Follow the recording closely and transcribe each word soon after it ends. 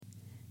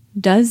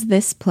Does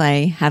this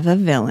play have a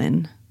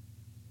villain?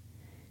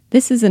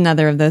 This is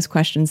another of those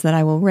questions that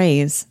I will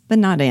raise, but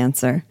not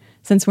answer,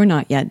 since we're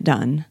not yet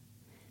done.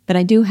 But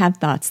I do have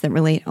thoughts that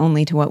relate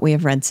only to what we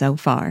have read so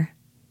far.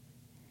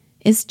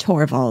 Is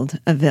Torvald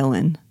a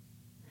villain?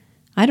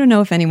 I don't know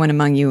if anyone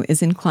among you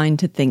is inclined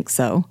to think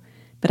so,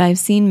 but I have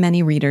seen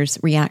many readers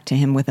react to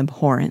him with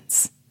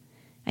abhorrence.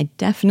 I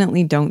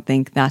definitely don't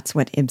think that's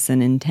what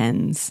Ibsen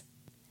intends.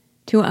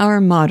 To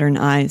our modern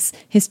eyes,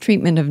 his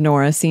treatment of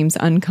Nora seems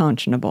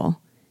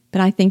unconscionable,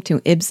 but I think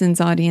to Ibsen's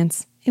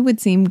audience, it would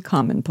seem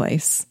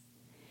commonplace.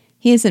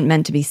 He isn't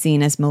meant to be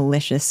seen as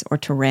malicious or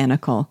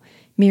tyrannical,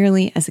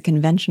 merely as a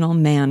conventional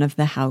man of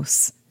the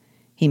house.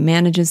 He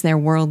manages their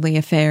worldly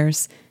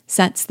affairs,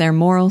 sets their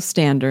moral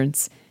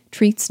standards,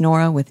 treats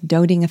Nora with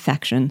doting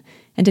affection,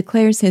 and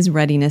declares his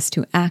readiness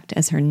to act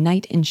as her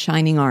knight in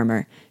shining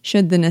armor,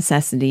 should the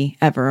necessity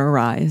ever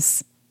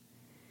arise.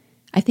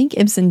 I think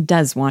Ibsen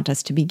does want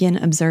us to begin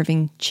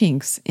observing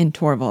chinks in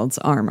Torvald's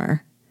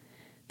armor.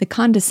 The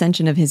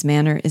condescension of his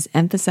manner is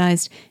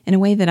emphasized in a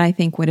way that I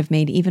think would have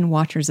made even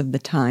watchers of the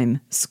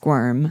time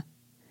squirm.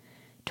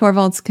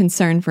 Torvald's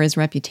concern for his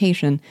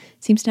reputation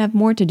seems to have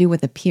more to do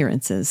with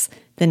appearances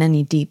than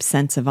any deep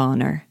sense of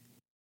honor.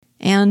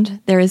 And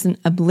there is an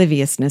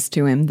obliviousness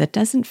to him that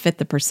doesn't fit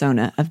the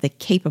persona of the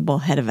capable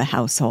head of a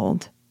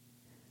household.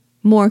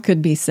 More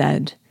could be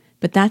said,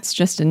 but that's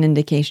just an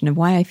indication of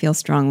why I feel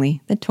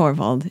strongly that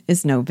Torvald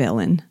is no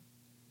villain.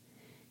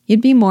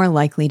 You'd be more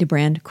likely to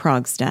brand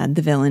Krogstad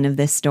the villain of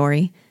this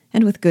story,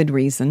 and with good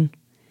reason.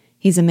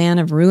 He's a man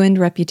of ruined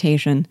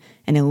reputation,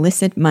 an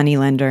illicit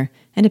moneylender,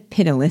 and a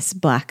pitiless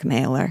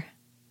blackmailer.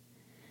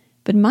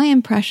 But my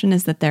impression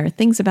is that there are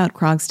things about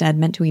Krogstad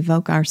meant to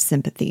evoke our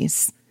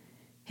sympathies.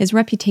 His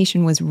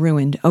reputation was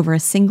ruined over a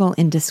single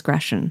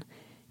indiscretion,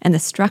 and the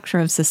structure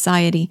of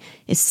society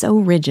is so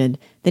rigid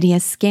that he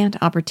has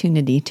scant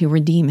opportunity to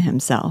redeem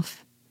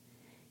himself.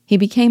 He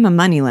became a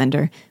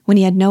moneylender when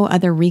he had no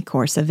other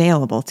recourse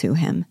available to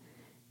him,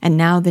 and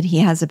now that he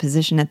has a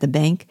position at the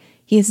bank,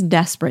 he is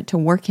desperate to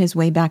work his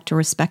way back to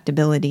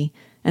respectability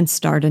and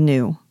start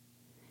anew.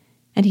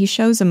 And he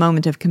shows a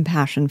moment of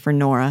compassion for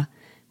Nora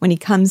when he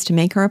comes to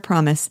make her a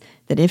promise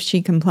that if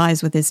she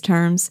complies with his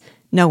terms,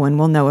 no one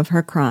will know of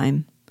her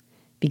crime.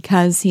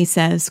 Because, he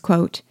says,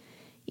 quote,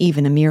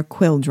 even a mere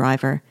quill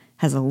driver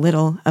has a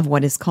little of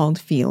what is called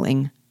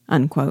feeling,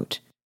 unquote.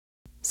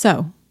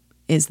 So,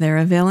 is there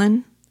a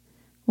villain?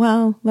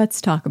 Well,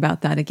 let's talk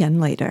about that again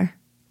later.